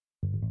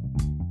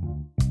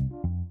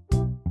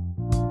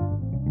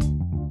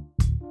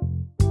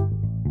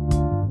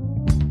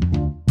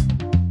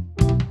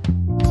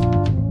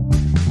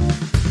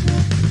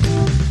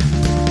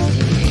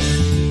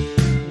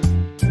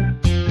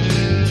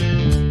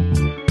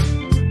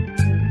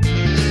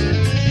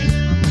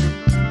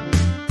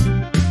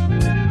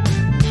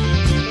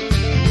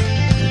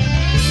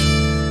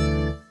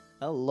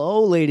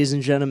ladies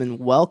and gentlemen.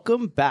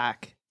 Welcome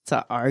back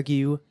to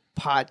Argue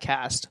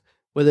Podcast,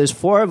 where there's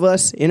 4 of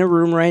us in a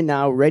room right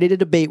now ready to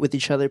debate with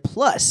each other,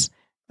 plus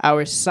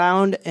our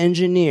sound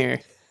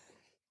engineer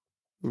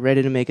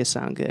ready to make it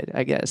sound good,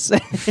 I guess.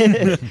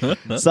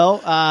 So,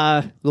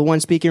 the one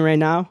speaking right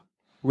now,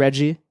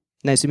 Reggie.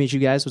 Nice to meet you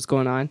guys. What's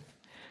going on?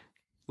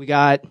 We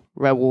got,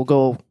 we'll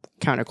go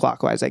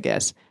counterclockwise, I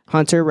guess.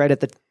 Hunter right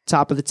at the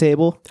top of the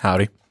table.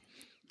 Howdy.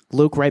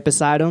 Luke right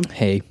beside him.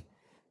 Hey.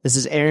 This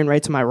is Aaron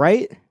right to my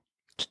right.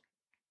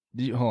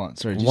 Hold on,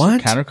 sorry. Did What? you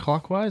say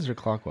counterclockwise or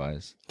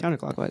clockwise?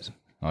 Counterclockwise.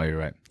 Oh, you're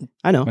right.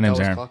 I know. My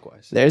name's Aaron.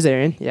 Clockwise. There's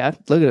Aaron. Yeah,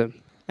 look at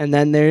him. And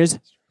then there's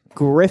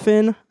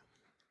Griffin.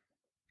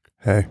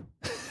 Hey.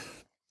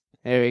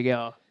 There we go.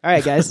 All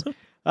right, guys. People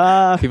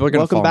are going to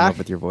welcome fall in back. love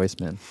with your voice,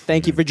 man.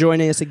 Thank you for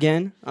joining us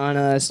again on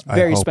a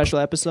very hope. special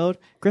episode.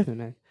 Griffin,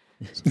 man.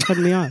 It's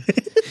cutting me off.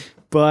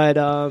 But,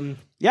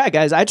 yeah,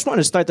 guys, I just want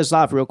to start this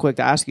off real quick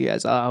to ask you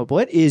guys,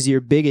 what is your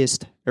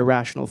biggest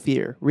irrational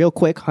fear? Real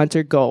quick,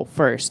 Hunter, go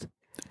first.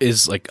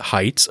 Is like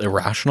heights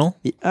irrational?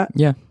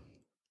 Yeah.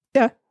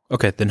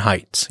 Okay, then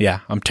heights.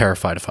 Yeah, I'm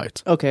terrified of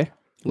heights. Okay.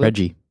 Luke.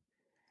 Reggie.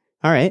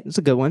 All right, that's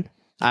a good one.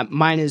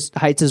 Mine is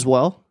heights as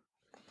well.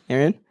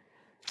 Aaron?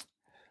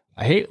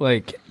 I hate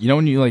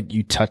when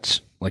you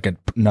touch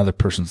another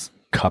person's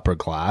cup or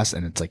glass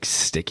and it's like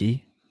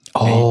sticky.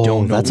 And you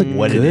don't know that's a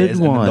what good it is.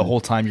 one. And the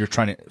whole time you're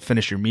trying to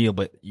finish your meal,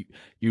 but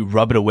you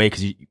rub it away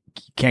because you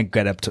can't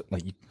get up to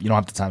you don't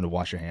have the time to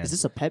wash your hands. Is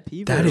this a pet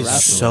peeve? That or is irrational?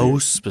 so No,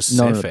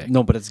 specific.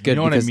 no, but it's good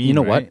know what I because mean, you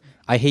know right? what?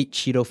 I hate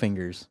Cheeto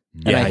fingers.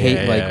 Yeah, and I hate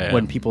yeah.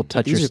 when people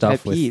touch These your are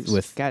stuff pet peeves.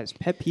 with Guys,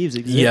 pet peeves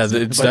exist. Yeah,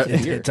 it's But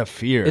that- it's a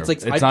fear. It's like,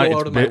 it's I not. go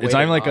out of my It's way not to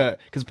even like not,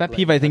 because pet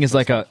peeve. I think is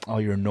like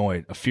you're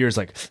annoyed. A fear is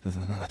like.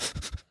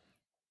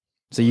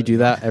 So you do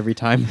that every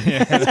time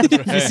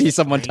you see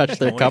someone touch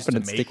their Noise cup to and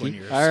it's make when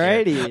sticky. you're All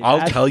scared. righty.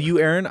 I'll tell you,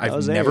 Aaron, I've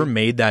was never Aaron.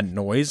 made that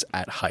noise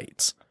at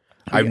heights.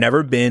 I've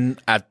never been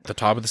at the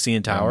top of the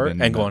CN Tower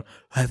been and there. going.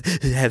 All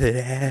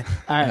right.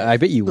 I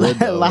bet you would.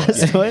 Though.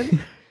 Last one.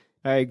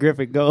 All right,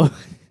 Griffin, go.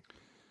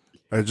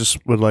 I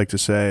just would like to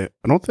say,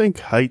 I don't think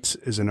heights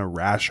is an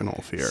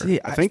irrational fear. See,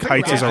 I think it's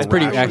heights pretty is a It's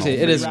pretty. rational Actually,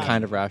 it is fear.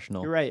 kind of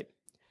rational. You're right.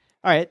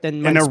 All right, then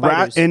An, mine's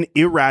spiders. an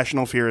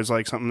irrational fear is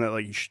like something that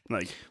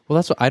like Well,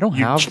 that's what I don't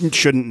you have.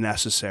 shouldn't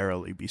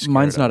necessarily be scared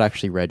Mine's of. not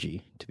actually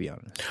Reggie, to be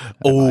honest.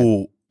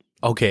 Oh,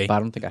 okay. But I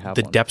don't think I have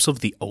The one. depths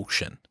of the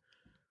ocean.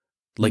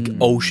 Like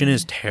ocean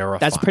is terrifying.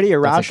 That's pretty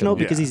irrational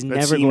one. because he's that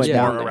never seems going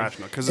down more there.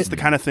 irrational because it's the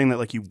kind of thing that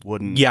like you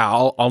wouldn't. Yeah,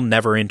 I'll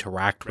never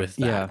interact with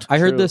that. Yeah, I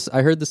heard True. this.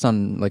 I heard this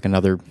on like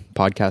another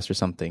podcast or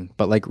something.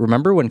 But like,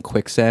 remember when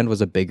quicksand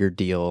was a bigger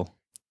deal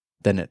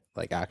than it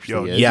like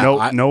actually Yo, is?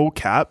 Yeah, no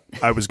cap.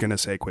 I was gonna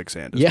say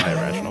quicksand is Yeah. my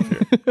irrational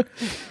fear.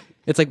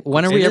 It's like,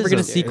 when are we ever going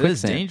to see It is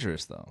quicksand?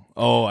 dangerous though.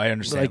 Oh, I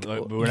understand.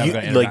 Like, We're not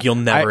gonna Like you'll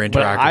never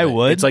interact with I it.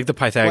 would. It's like the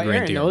Pythagorean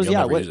Aaron theorem. knows, You'll yeah,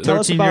 never what- use it. tell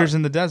us 13 about- years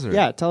in the desert.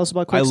 Yeah, tell us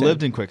about I quicksand.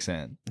 lived in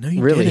quicksand. No,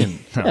 you Really?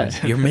 didn't.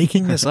 Yeah. You're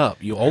making this up.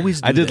 You always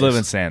do I did live in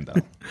this. sand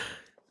though.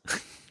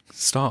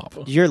 Stop.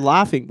 You're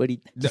laughing, but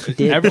he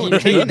did. Everyone,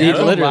 He everyone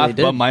literally laughed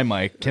did. but my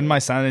mic. Can my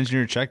sound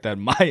engineer check that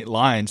my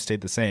line stayed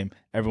the same?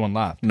 Everyone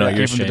laughed. No, I you're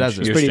came from the changed.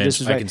 desert. You're Pretty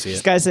changed. I can disrespectful. see This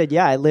it. guy said,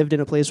 "Yeah, I lived in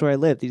a place where I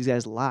lived." These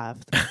guys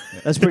laughed.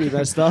 That's pretty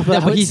messed up. I Yeah,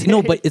 but would he's say.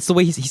 no, but it's the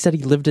way he said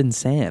he lived in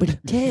sand. But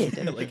he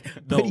did.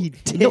 But he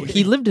did. No,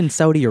 he lived in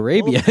Saudi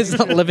Arabia. He's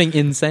not living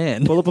in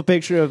sand. Pull up a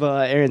picture of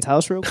Aaron's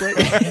house real quick.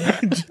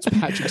 It's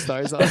Patrick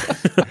Stars on.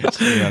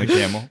 Sitting on a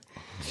camel.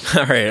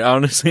 All right.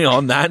 Honestly,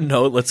 on that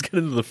note, let's get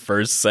into the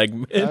first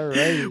segment, All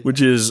right. which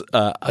is,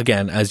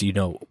 again, as you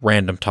know,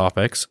 random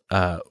topics,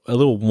 a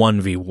little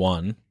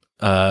 1v1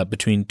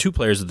 between 2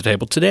 players at the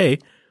table. Today,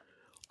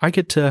 I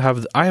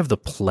have the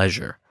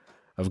pleasure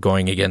of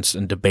going against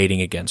and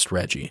debating against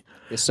Reggie.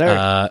 Yes,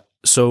 sir.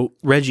 So,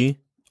 Reggie,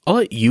 I'll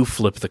let you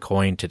flip the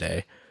coin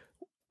today.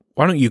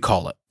 Why don't you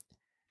call it?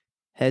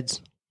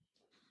 Heads.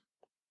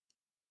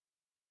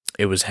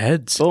 It was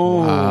heads.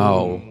 Boom.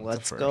 Wow.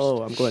 Let's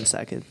go. I'm going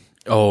second.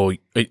 Oh,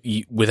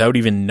 without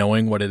even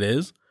knowing what it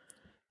is?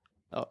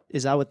 Oh,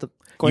 is that what the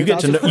coin You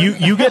get to toss know, is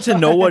for? you get to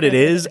know what it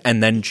is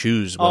and then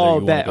choose whether Oh,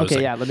 you bet. want to go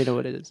Okay, second. yeah. Let me know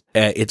what it is.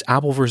 It's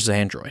Apple versus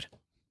Android.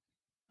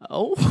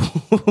 Oh,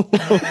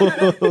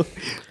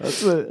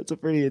 that's a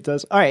pretty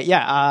intense. All right,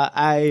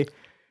 yeah.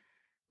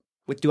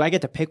 Do I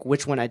get to pick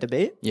which one I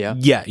debate? Yeah.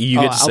 Yeah, you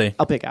get to say.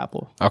 I'll pick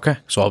Apple. Okay,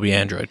 so I'll be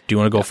Android. Do you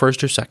want to go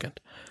first or second?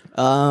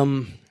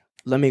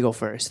 Let me go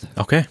first.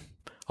 Okay,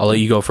 I'll let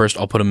you go first.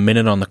 I'll put a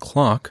minute on the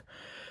clock,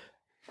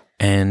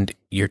 and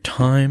your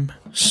time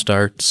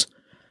starts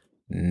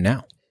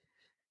now.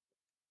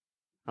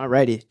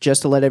 Alrighty,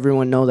 just to let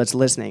everyone know that's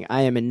listening,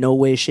 I am in no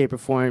way, shape, or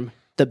form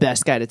the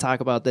best guy to talk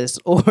about this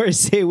or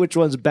say which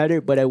one's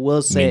better, but I will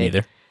Me say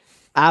neither.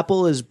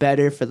 Apple is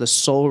better for the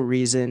sole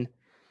reason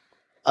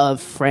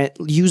of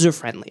user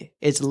friendly.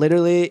 It's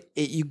literally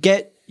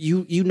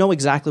you know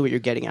exactly what you're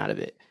getting out of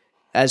it.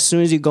 As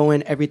soon as you go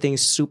in,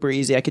 everything's super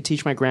easy. I could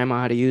teach my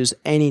grandma how to use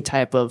any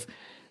type of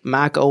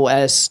Mac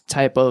OS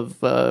type of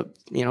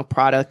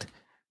product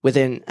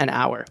within an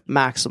hour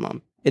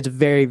maximum. It's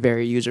very,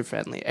 very user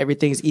friendly.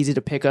 Everything's easy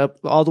to pick up,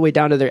 all the way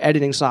down to their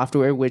editing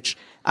software, which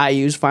I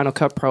use, Final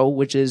Cut Pro,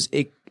 which is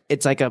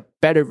it's like a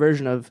better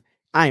version of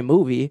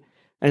iMovie,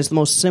 and it's the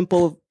most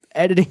simple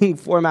editing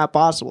format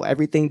possible.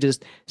 Everything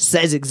just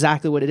says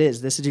exactly what it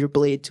is. This is your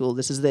blade tool.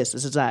 This is this.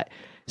 This is that.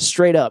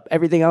 Straight up.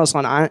 Everything else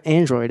on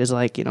Android is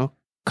like,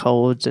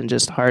 codes and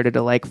just harder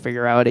to like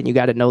figure out, and you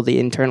got to know the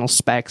internal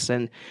specs,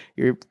 and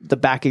the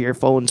back of your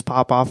phones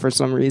pop off for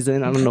some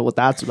reason. I don't know what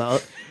that's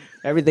about.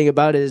 Everything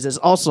about it is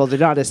also they're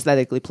not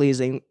aesthetically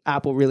pleasing.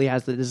 Apple really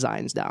has the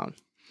designs down.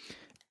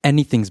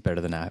 Anything's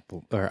better than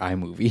Apple or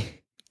iMovie.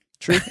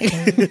 True.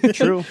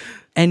 True.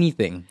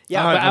 Anything.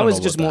 Yeah, I but I don't was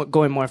know just about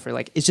going more for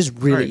like, it's just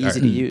really easy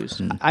to use.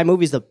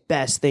 iMovie's the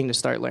best thing to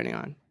start learning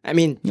on. I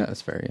mean, Yeah,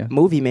 that's fair. Yeah.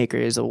 Movie Maker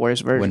is the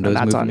worst version, Windows and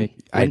that's Movie on Maker.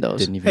 Windows. I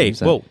didn't even Hey, use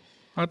that. whoa.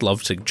 I'd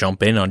love to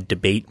jump in on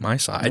debate my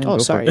side. Oh, Go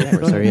for sorry, it, yeah, go for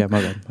it. go Sorry, ahead.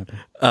 yeah, my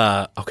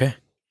bad. Okay.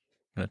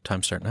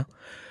 Time start now.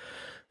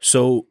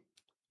 So,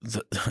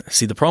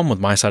 the problem with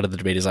my side of the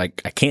debate is I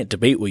can't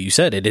debate what you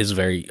said.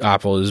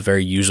 Apple is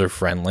very user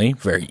friendly,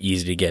 very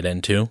easy to get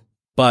into,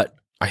 but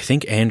I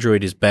think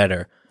Android is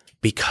better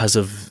because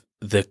of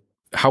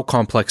how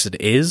complex it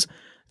is,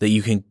 that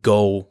you can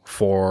go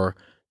for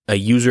a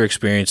user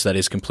experience that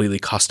is completely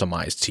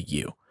customized to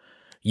you.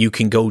 You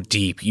can go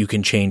deep. You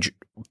can change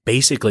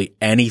basically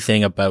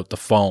anything about the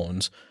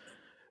phones,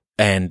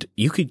 and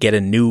you could get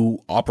a new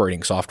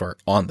operating software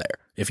on there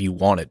if you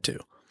wanted to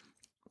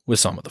with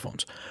some of the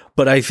phones.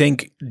 But I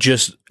think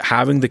just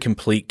having the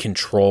complete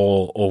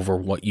control over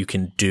what you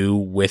can do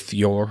with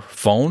your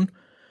phone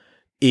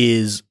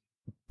is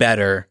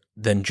better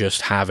than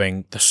just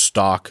having the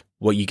stock.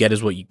 What you get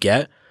is what you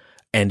get.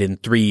 And in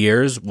 3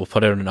 years, we'll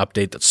put out an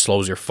update that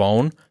slows your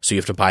phone, so you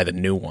have to buy the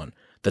new one.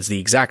 That's the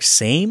exact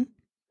same,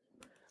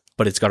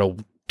 but it's got a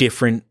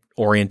different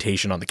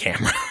orientation on the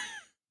camera.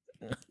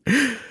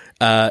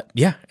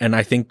 Yeah, and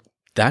I think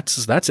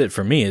that's it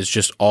for me. Is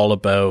just all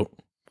about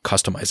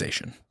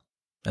customization,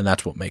 and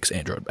that's what makes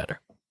Android better.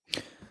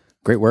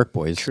 Great work,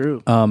 boys.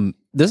 True.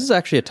 This is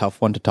actually a tough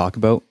one to talk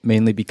about,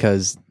 mainly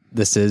because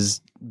this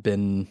has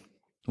been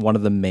one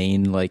of the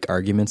main like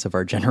arguments of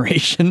our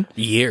generation.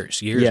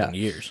 Years Yeah. and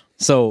years.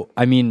 So,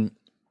 I mean,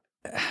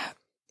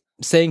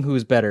 saying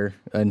who's better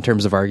in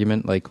terms of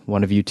argument, like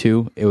one of you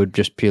two, it would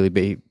just purely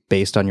be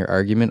based on your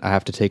argument. I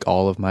have to take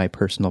all of my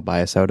personal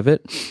bias out of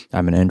it.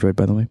 I'm an Android,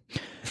 by the way.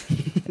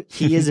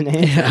 He is an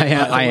Android.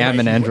 I am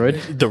an Android.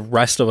 The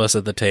rest of us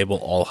at the table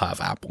all have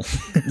Apple.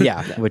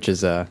 Yeah, which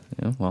is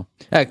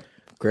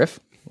Griff.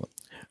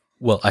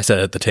 Well, I said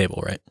at the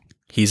table, right?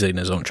 He's in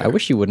his own chair. I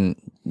wish you wouldn't.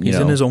 He's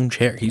in his own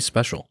chair. He's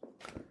special.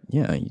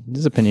 Yeah,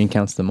 his opinion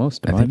counts the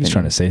most. I think he's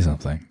trying to say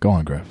something. Go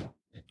on, Griff.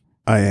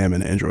 I am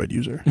an Android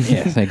user.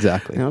 Yeah,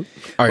 exactly. Yep.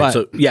 All right, But-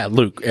 so yeah,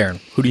 Luke, Aaron,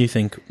 who do you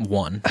think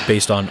won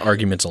based on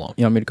arguments alone?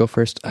 You want me to go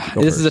first?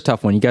 This is a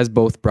tough one. You guys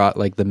both brought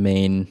like the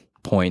main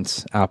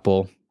points.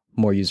 Apple,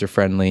 more user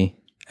friendly,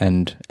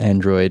 and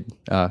Android,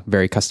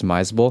 very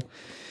customizable.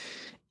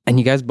 And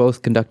you guys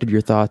both conducted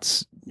your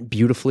thoughts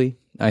beautifully,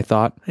 I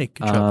thought. Hey,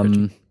 good job,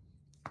 Reggie.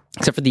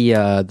 Except for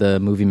the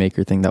movie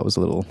maker thing, that was a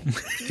little,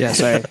 Yeah,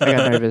 sorry. I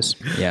got nervous.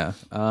 yeah.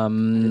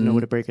 Didn't know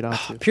where to break it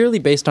off to. Purely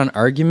based on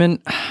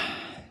argument,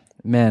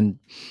 man.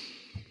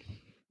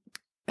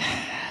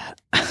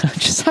 I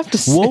just have to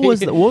say, What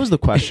was the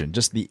question?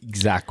 Just the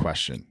exact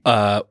question.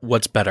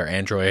 What's better,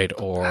 Android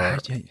or?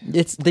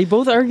 they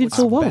both argued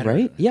so well, better?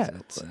 right? Yeah,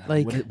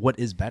 like What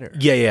is better?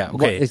 Yeah, okay.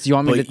 What is- you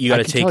want me But to- you I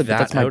got to can tell take you that that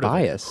that's my out of it.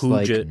 bias, Who,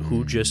 like-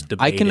 who just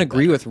debated I can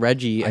agree better? with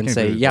Reggie and can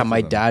say, agree with yeah, both my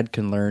of them. dad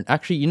can learn.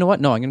 Actually, you know what?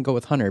 No, I'm going to go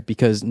with Hunter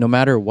because no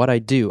matter what I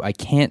do, I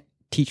can't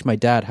teach my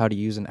dad how to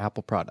use an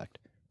Apple product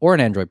or an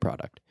Android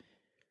product.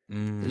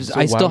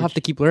 I still have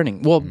to keep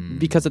learning. Well,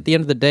 because at the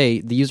end of the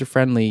day, the user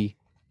friendly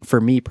for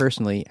me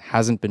personally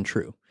hasn't been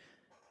true.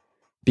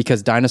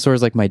 Because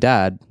dinosaurs like my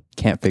dad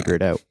can't figure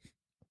it out.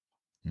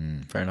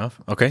 Fair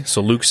enough. Okay, so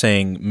Luke's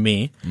saying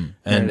me,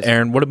 and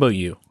Aaron, what about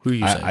you? Who are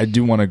you saying? I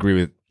do want to agree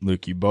with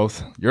Luke.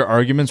 Your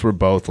arguments were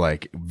both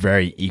like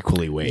very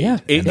equally weighed. Yeah.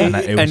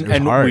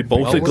 And hard. we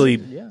both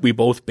Like, we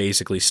both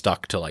basically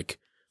stuck to like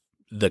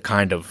the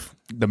kind of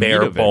The meat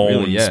bare of it, really,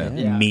 bones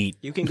yeah. meat.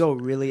 You can go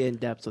really in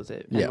depth with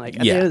it. And Yeah. like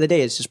at the end of the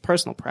day, it's just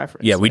personal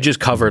preference. Yeah, we Like, just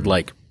covered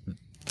like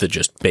the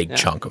just big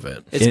chunk of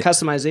it. it's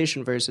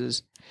customization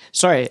versus.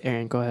 Sorry,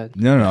 Aaron, go ahead.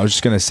 No, I was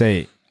just gonna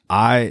say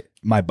my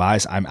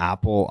bias. I'm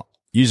Apple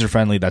user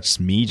friendly. That's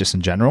me, just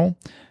in general.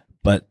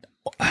 But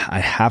I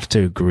have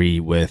to agree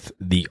with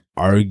the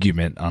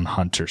argument on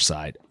Hunter's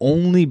side,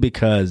 only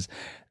because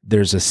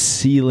there's a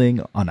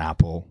ceiling on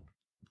Apple,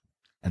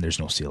 and there's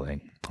no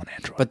ceiling on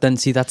Android. But then,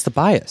 see, that's the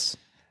bias.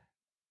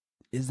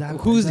 is that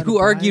Who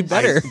argued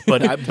better?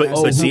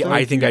 But see,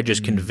 I think I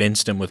just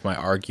convinced him with my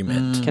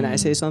argument Can I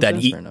say something?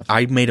 that fair enough.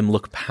 I made him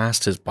look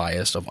past his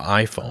bias of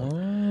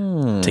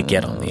iPhone to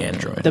get on the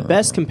Android. The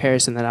best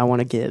comparison that I want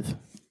to give,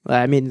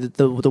 I mean,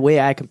 the way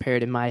I compare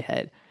it in my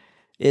head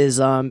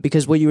is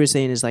because what you were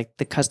saying is like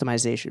the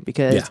customization,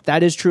 because Yeah.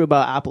 that is true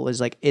about Apple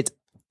is like it's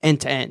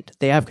end to end.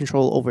 They have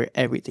control over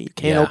everything. You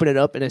can't Yeah. open it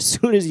up, and as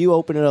soon as you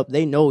open it up,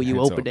 they know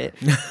you It's opened over. it,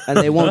 and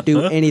they won't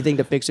do anything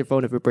to fix your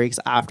phone if it breaks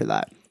after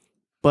that.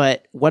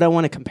 But what I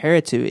want to compare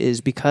it to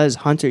is because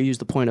Hunter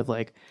used the point of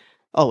like,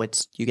 oh,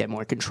 it's you get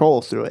more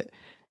control through it.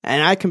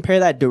 And I compare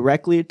that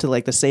directly to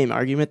like the same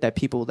argument that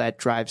people that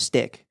drive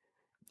stick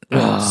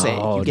say.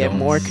 You get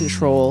more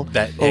control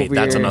That's over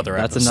another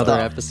That's episode.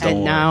 another episode.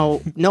 and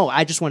now, no,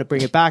 I just want to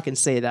bring it back and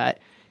say that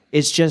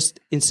it's just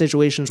in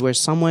situations where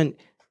someone,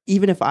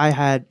 even if I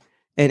had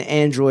an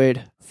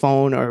Android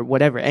phone or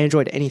whatever,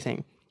 Android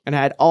anything, and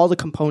I had all the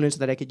components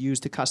that I could use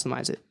to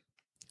customize it,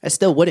 I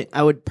still wouldn't.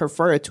 I would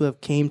prefer it to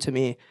have came to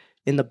me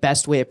in the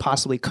best way it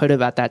possibly could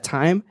have at that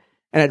time,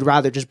 and I'd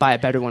rather just buy a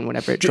better one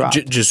whenever it drops.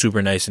 Just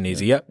super nice and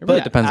easy. Yep.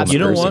 really depends on the you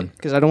know person. what?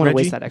 Because I don't want to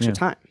Reggie? waste that extra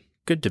time.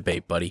 Good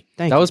debate, buddy.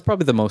 Thank That you. was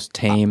probably the most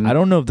tame. I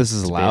don't know if this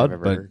is I've allowed,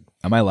 ever but heard.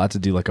 am I allowed to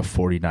do like a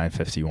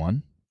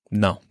 4951?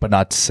 No. But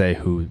not to say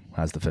who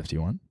has the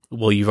 51?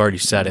 Well, you've already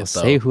said Well, it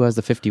though. say who has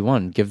the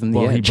 51. Give them the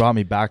Well, he edge. brought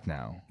me back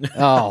now.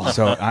 Oh,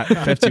 So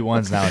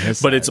 51's now in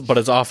his but side.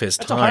 it's off his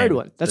That's time. a hard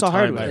one. That's The a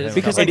hard time one. is-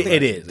 Because it, like,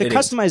 it is. the it is.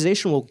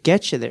 customization will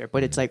get you there,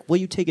 but it's like, will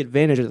you take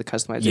advantage of the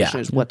customization Yeah.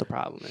 is what the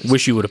problem is.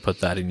 Wish you would have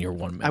put that in your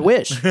 1 minute. I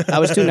wish. I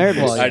was too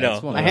nervous. Well, yeah, I know.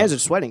 it's one My of hands those.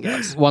 are sweating,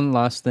 guys. One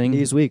last thing.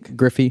 He's weak.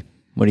 Griffey,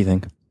 what do you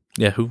think?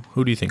 Yeah. Who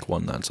do you think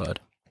won that side?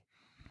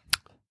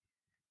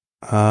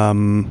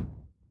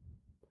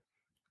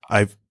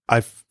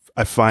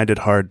 I find it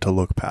hard to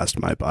look past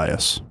my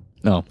bias.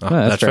 No, Oh,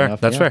 that's fair.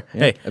 That's fair.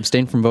 Hey.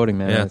 abstain from voting,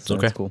 man. Yeah, that's, it's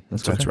okay. That's cool.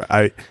 That's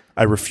right.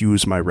 I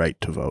refuse my right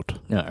to vote.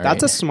 Yeah, all That's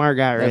right. a smart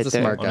guy right That's a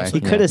there. smart guy. He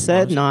Yeah. could have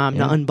said, "No, I'm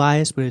Yeah. not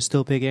unbiased, but I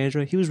still pick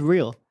Android." He was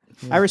real.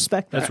 I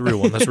respect that. That's a real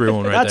one. That's a real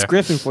one right That's there.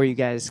 Griffin for you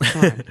guys.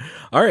 Come on.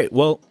 All right.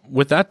 Well,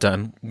 with that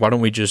done, why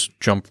don't we just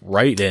jump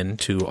right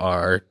into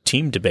our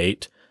team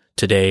debate?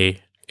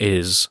 Today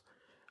is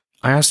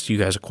I asked you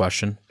guys a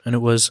question, and it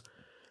was,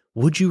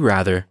 would you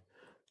rather,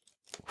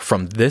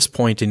 from this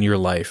point in your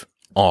life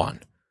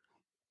on,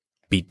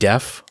 be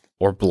deaf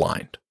or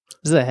blind?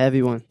 This is a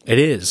heavy one. It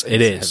is.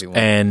 It It's a is. heavy one.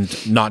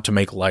 And not to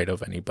make light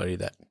of anybody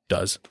that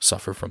does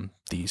suffer from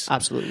these.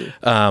 Absolutely.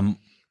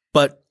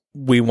 But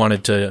we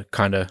wanted to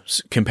kind of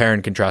compare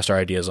and contrast our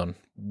ideas on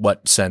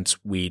what sense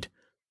we'd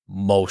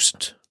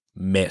most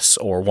miss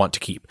or want to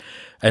keep.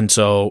 And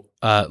so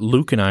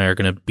Luke and I are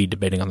going to be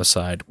debating on the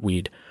side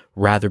we'd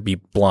rather be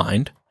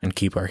blind and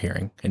keep our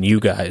hearing. And you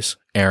guys,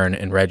 Aaron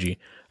and Reggie,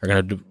 are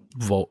going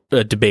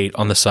to debate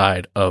on the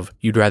side of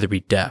you'd rather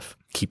be deaf,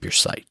 keep your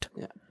sight.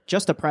 Yeah.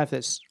 Just a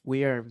preface: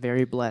 we are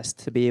very blessed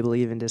to be able to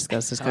even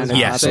discuss this kind of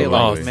Yes, topic.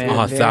 oh, man.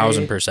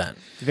 1,000%.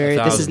 Very.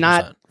 This is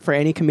not 1,000%. for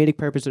any comedic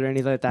purpose or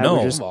anything like that. No.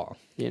 We're just,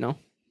 you know.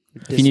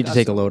 If you need to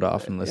take a discussing. load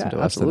off and listen Yeah, to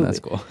us, then that's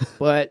absolutely. cool.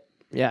 But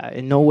yeah,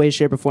 in no way,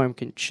 shape, or form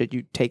should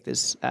you take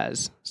this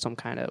as some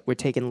kind of we're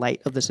taking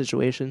light of the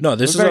situation. No,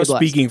 this We're very is us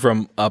blessed. speaking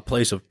from a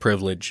place of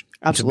privilege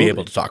Absolutely. to be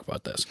able to talk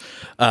about this.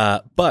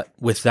 But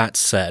with that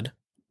said,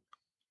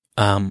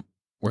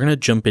 we're going to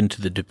jump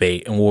into the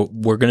debate, and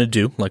we're going to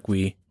do like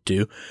we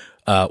do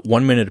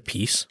 1 minute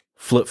apiece,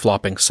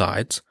 flip-flopping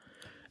sides.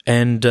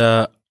 And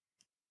I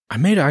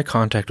made eye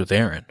contact with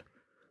Aaron,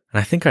 and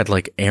I think I'd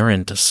like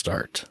Aaron to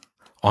start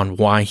on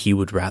why he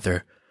would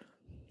rather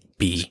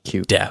be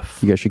Cute. deaf.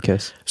 You guys should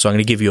kiss. So I'm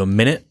going to give you a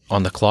minute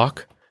on the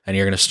clock, and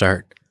you're going to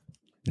start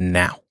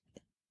now.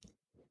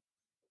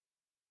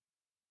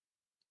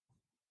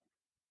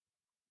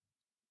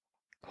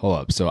 Hold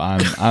up. So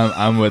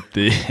I'm with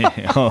the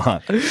hold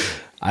on.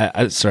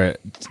 I sorry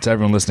to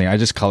everyone listening. I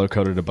just color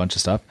coded a bunch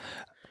of stuff.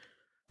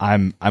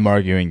 I'm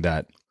arguing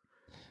that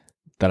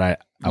I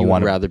You would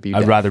want rather be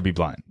I'd deaf. rather be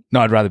blind.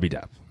 No, I'd rather be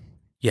deaf.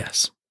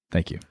 Yes.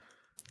 Thank you.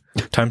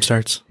 Time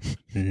starts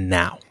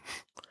now.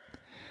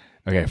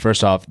 Okay,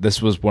 first off,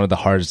 this was one of the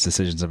hardest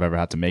decisions I've ever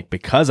had to make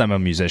because I'm a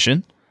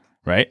musician,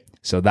 right?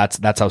 So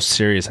that's how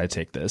serious I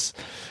take this.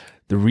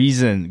 The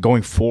reason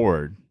going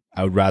forward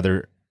I would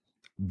rather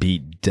be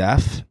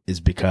deaf is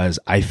because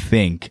I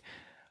think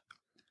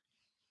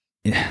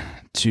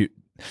to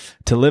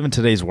live in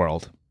today's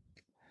world,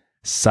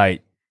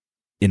 sight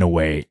in a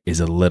way is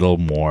a little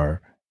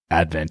more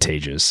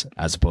advantageous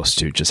as opposed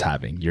to just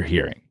having your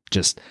hearing.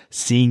 Just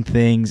seeing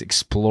things,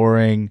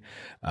 exploring,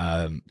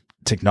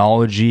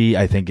 technology,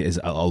 I think is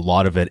a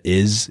lot of it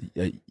is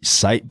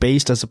sight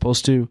based as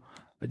opposed to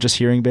just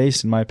hearing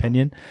based, in my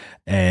opinion.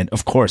 And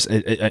of course,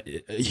 a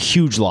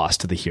huge loss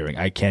to the hearing.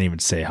 I can't even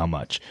say how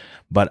much,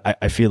 but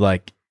I feel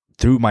like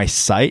through my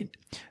sight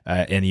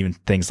and even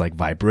things like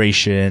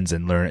vibrations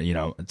and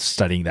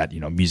studying that,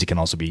 music can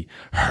also be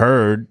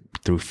heard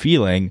through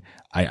feeling.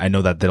 I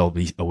know that that'll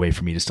be a way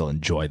for me to still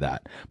enjoy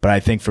that. But I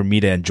think for me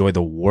to enjoy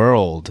the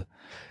world,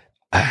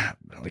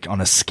 like on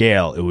a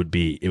scale, it would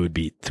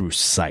be through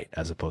sight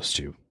as opposed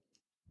to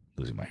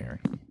losing my hearing.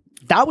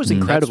 That was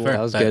incredible. fair.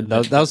 That was That- good. that- That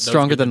was that was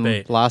stronger good than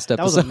debate. last That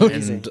was episode.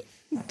 amazing.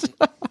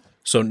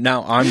 So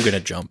now I'm going to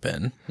jump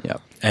in Yeah.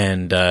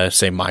 and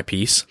say my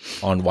piece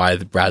on why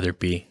I'd rather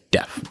be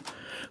deaf.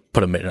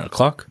 Put a minute on the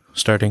clock,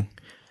 starting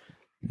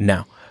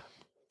now.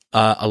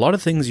 A lot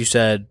of things you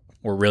said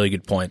were really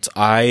good points.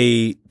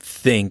 I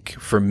think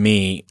for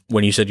me,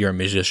 when you said you're a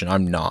musician,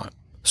 I'm not.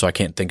 So I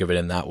can't think of it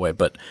in that way.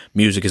 But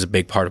music is a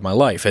big part of my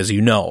life. As you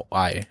know,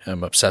 I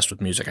am obsessed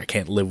with music. I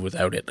can't live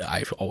without it,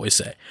 I always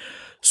say.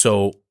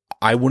 So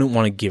I wouldn't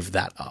want to give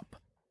that up.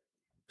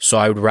 So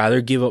I would rather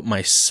give up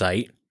my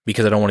sight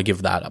because I don't want to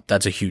give that up.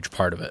 That's a huge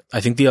part of it.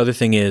 I think the other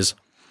thing is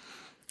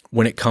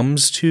when it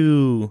comes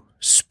to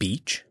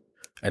speech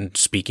and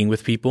speaking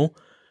with people,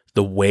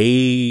 the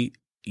way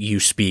you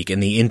speak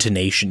and the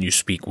intonation you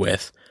speak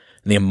with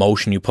and the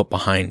emotion you put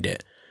behind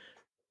it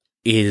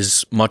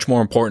is much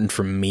more important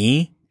for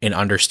me in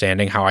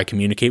understanding how I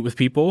communicate with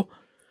people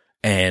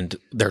and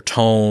their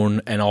tone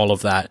and all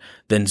of that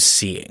than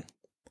seeing.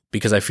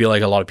 Because I feel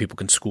like a lot of people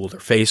can school their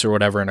face or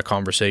whatever in a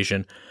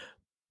conversation,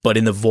 but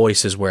in the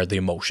voice is where the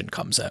emotion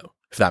comes out,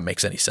 if that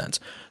makes any sense.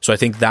 So I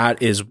think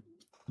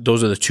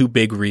those are the two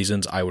big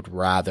reasons I would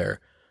rather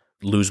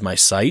lose my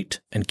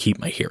sight and keep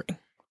my hearing.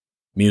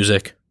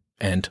 Music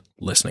and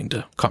listening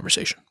to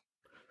conversation.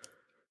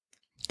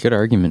 Good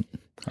argument.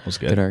 That was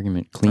good. Good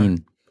argument.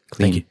 Clean.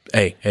 Thank you.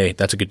 Hey,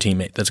 that's a good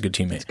teammate. That's a good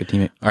teammate. Good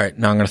teammate. All right,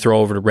 now I'm going to throw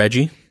over to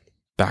Reggie,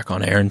 back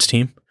on Aaron's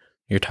team.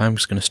 Your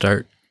time's going to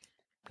start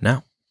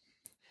now.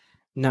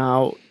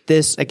 Now,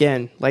 this,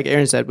 again, like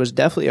Aaron said, was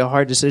definitely a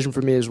hard decision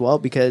for me as well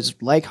because,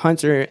 like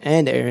Hunter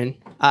and Aaron,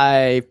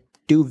 I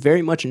do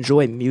very much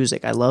enjoy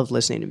music. I love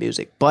listening to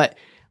music, but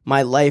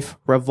my life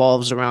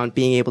revolves around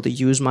being able to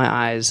use my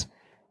eyes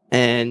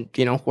and,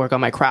 work on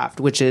my craft,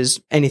 which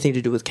is anything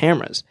to do with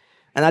cameras.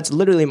 And that's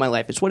literally my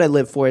life. It's what I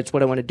live for. It's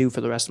what I want to do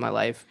for the rest of my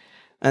life.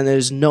 And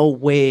there's no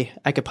way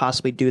I could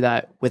possibly do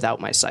that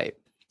without my sight.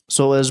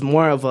 So it was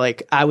more of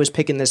like I was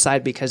picking this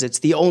side because it's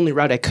the only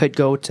route I could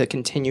go to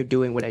continue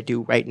doing what I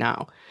do right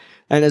now.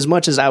 And as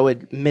much as I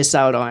would miss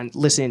out on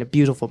listening to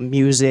beautiful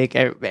music,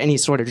 any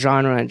sort of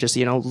genre, and just,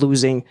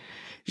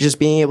 just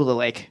being able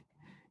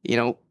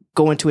to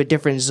go into a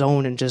different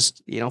zone and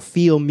just,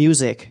 feel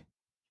music,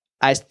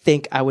 I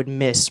think I would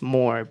miss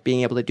more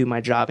being able to do my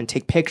job and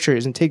take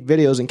pictures and take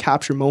videos and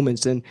capture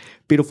moments and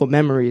beautiful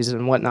memories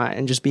and whatnot,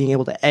 and just being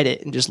able to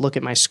edit and just look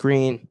at my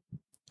screen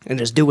and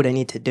just do what I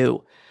need to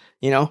do.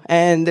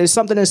 And there's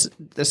something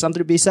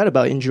to be said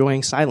about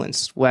enjoying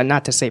silence. Well,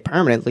 not to say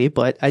permanently,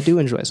 but I do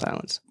enjoy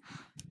silence.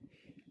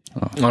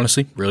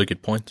 Honestly, really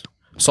good points.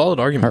 Solid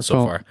argument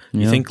so far.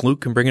 You think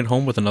Luke can bring it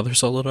home with another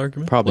solid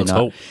argument? Probably Let's not.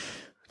 hope.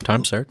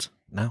 Time starts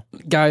now.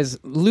 Guys,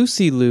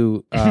 Lucy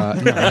Lou. No.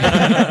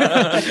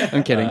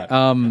 I'm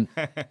kidding.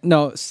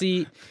 No,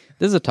 see,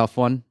 this is a tough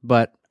one,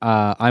 but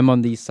I'm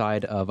on the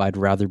side of I'd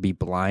rather be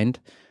blind.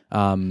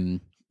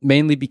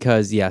 Mainly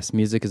because, yes,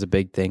 music is a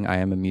big thing. I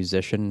am a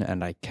musician,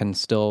 and I can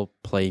still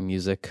play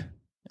music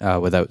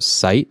without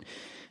sight.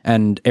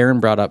 And Aaron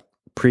brought up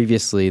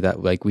previously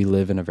that we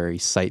live in a very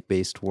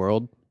sight-based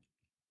world.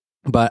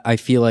 But I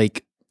feel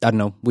like, I don't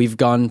know, we've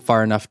gone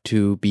far enough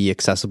to be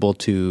accessible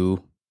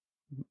to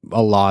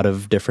a lot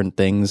of different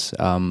things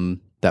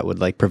that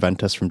would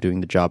prevent us from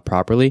doing the job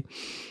properly.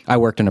 I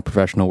worked in a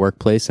professional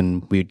workplace,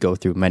 and we'd go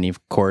through many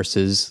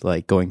courses,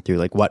 going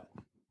through what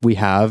we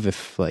have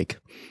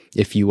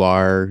if you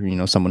are,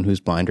 someone who's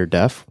blind or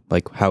deaf,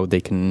 how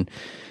they can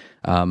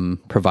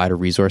provide a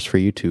resource for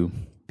you to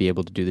be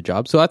able to do the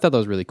job. So I thought that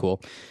was really cool.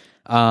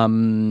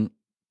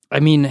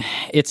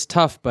 It's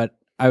tough, but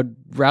I would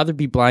rather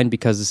be blind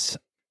because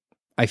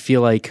I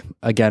feel like,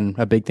 again,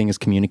 a big thing is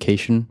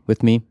communication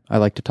with me. I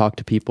like to talk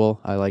to people.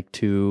 I like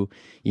to,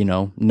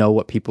 know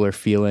what people are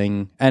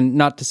feeling. And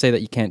not to say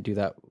that you can't do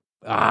that.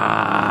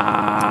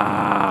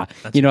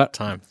 That's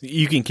time.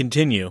 You can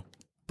continue,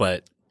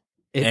 but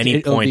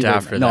any point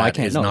after that I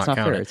can't. is No, not it's not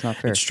counted. fair. It's not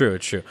fair. It's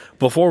true.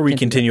 Before we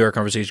continue our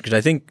conversation, because I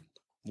think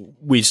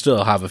we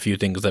still have a few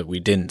things that we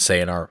didn't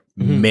say in our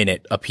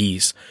minute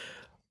apiece,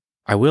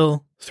 I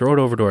will throw it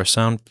over to our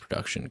sound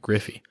production,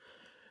 Griffey.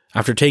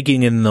 After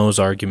taking in those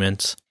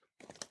arguments,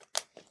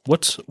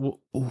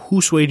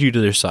 who swayed you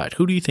to their side?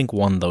 Who do you think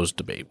won those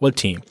debate? What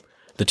team?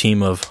 The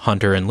team of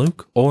Hunter and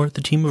Luke, or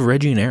the team of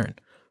Reggie and Aaron?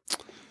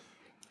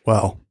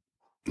 Well,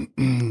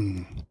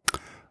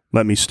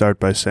 let me start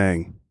by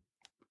saying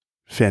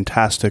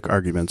fantastic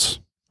arguments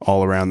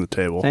all around the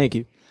table. Thank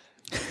you.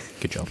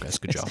 Good job, guys.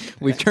 Good job.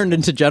 We've turned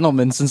into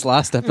gentlemen since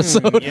last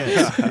episode.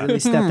 I really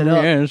stepped it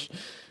up. Yes.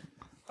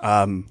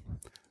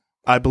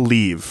 I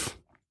believe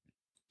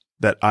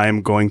that I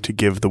am going to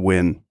give the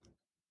win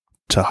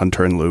to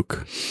Hunter and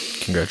Luke.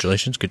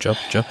 Congratulations. Good job.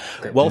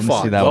 Well Didn't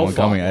fought. see that well one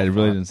fought. coming. I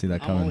really didn't see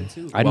that coming.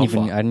 I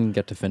didn't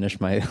get to finish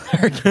my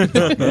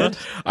argument.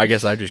 I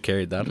guess I just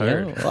carried that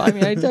hard. Yeah,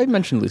 well, I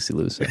mentioned Lucy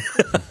Lou. So.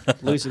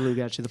 Lucy Lou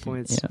got you the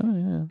points.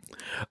 Yeah.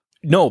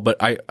 No, but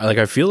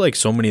I feel like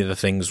so many of the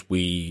things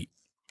we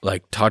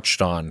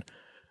touched on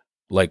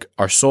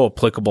are so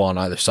applicable on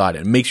either side.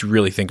 It makes you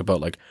really think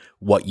about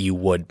what you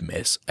would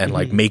miss and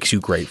makes you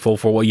grateful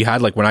for what you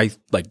had. When I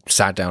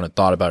sat down and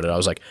thought about it, I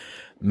was like,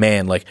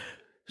 man,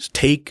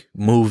 take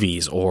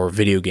movies or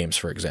video games,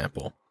 for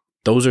example.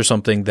 Those are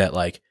something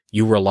that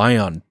you rely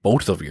on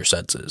both of your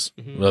senses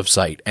of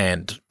sight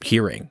and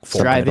hearing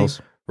for driving,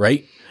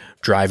 right?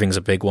 Driving's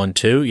a big one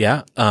too.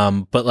 Yeah.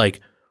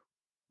 But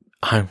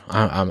I'm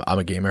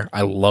a gamer.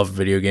 I love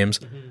video games.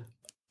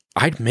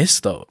 I'd miss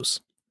those.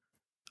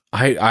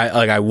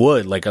 I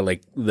would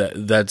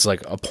that's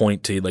like a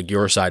point to like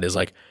your side is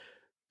like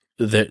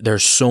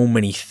there's so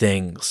many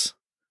things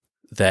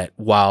that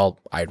while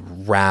I'd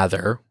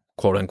rather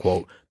quote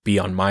unquote be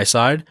on my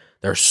side,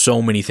 there's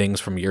so many things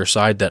from your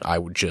side that I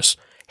would just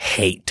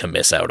hate to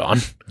miss out on.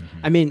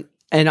 I mean,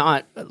 and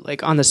on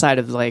the side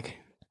of like,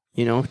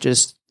 you know,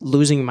 just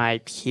losing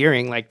my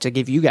hearing, like to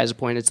give you guys a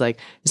point, it's like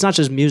it's not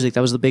just music.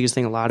 That was the biggest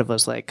thing a lot of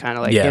us like kind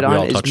of like get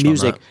on is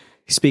music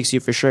speaks to you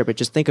for sure. But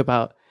just think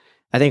about,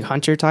 I think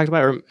Hunter talked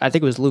about, or I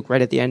think it was Luke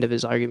right at the end of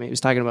his argument. He was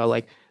talking about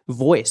like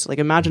voice. Like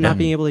imagine not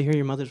being able to hear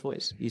your mother's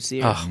voice. You see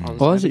it.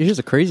 Well, here's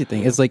the crazy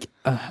thing. It's like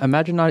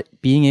imagine not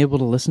being able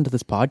to listen to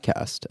this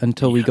podcast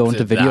until we go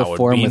into video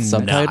form with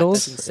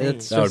subtitles.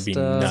 That would be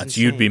nuts.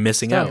 You'd be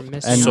missing out.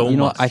 And so you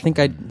know, much. I think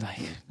I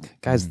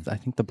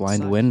think the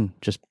blind win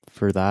just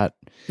for that.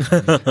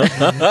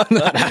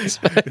 That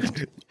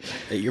aspect.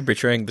 You're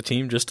betraying the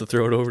team just to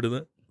throw it over to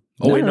them.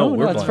 Oh No, wait, no,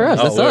 we're it's blind. for us.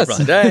 It's us.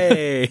 Blind.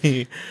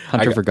 Hey,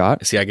 Hunter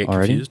forgot. See, I get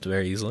already. confused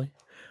very easily.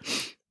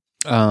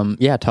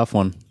 Yeah, tough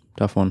one.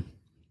 All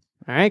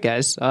right,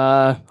 guys.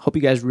 Hope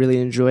you guys really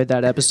enjoyed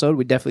that episode.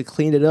 We definitely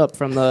cleaned it up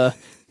from the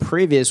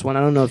previous one. I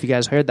don't know if you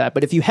guys heard that,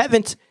 but if you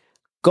haven't,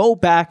 go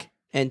back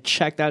and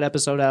check that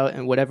episode out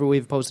and whatever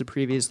we've posted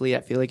previously.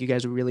 I feel like you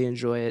guys would really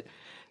enjoy it.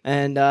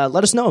 And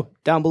let us know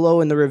down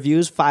below in the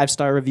reviews,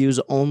 5-star reviews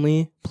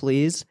only,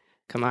 please.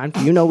 Come on,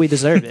 you know we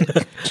deserve it.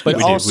 But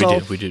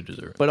we do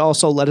deserve it. But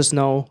also let us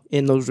know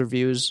in those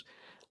reviews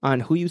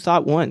on who you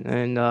thought won,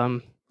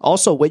 and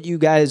also what you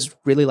guys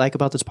really like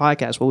about this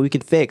podcast, what we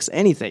can fix,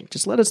 anything.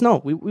 Just let us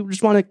know. We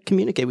just want to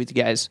communicate with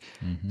you guys,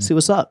 see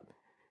what's up,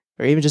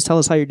 or even just tell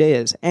us how your day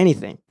is.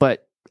 Anything,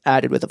 but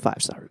added with a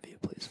 5-star review,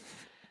 please.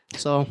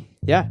 So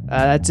yeah,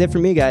 that's it for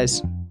me,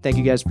 guys. Thank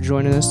you guys for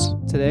joining us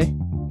today.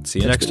 See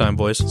you next time,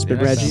 boys. It's been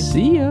Reggie.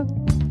 See ya.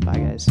 Bye,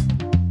 guys.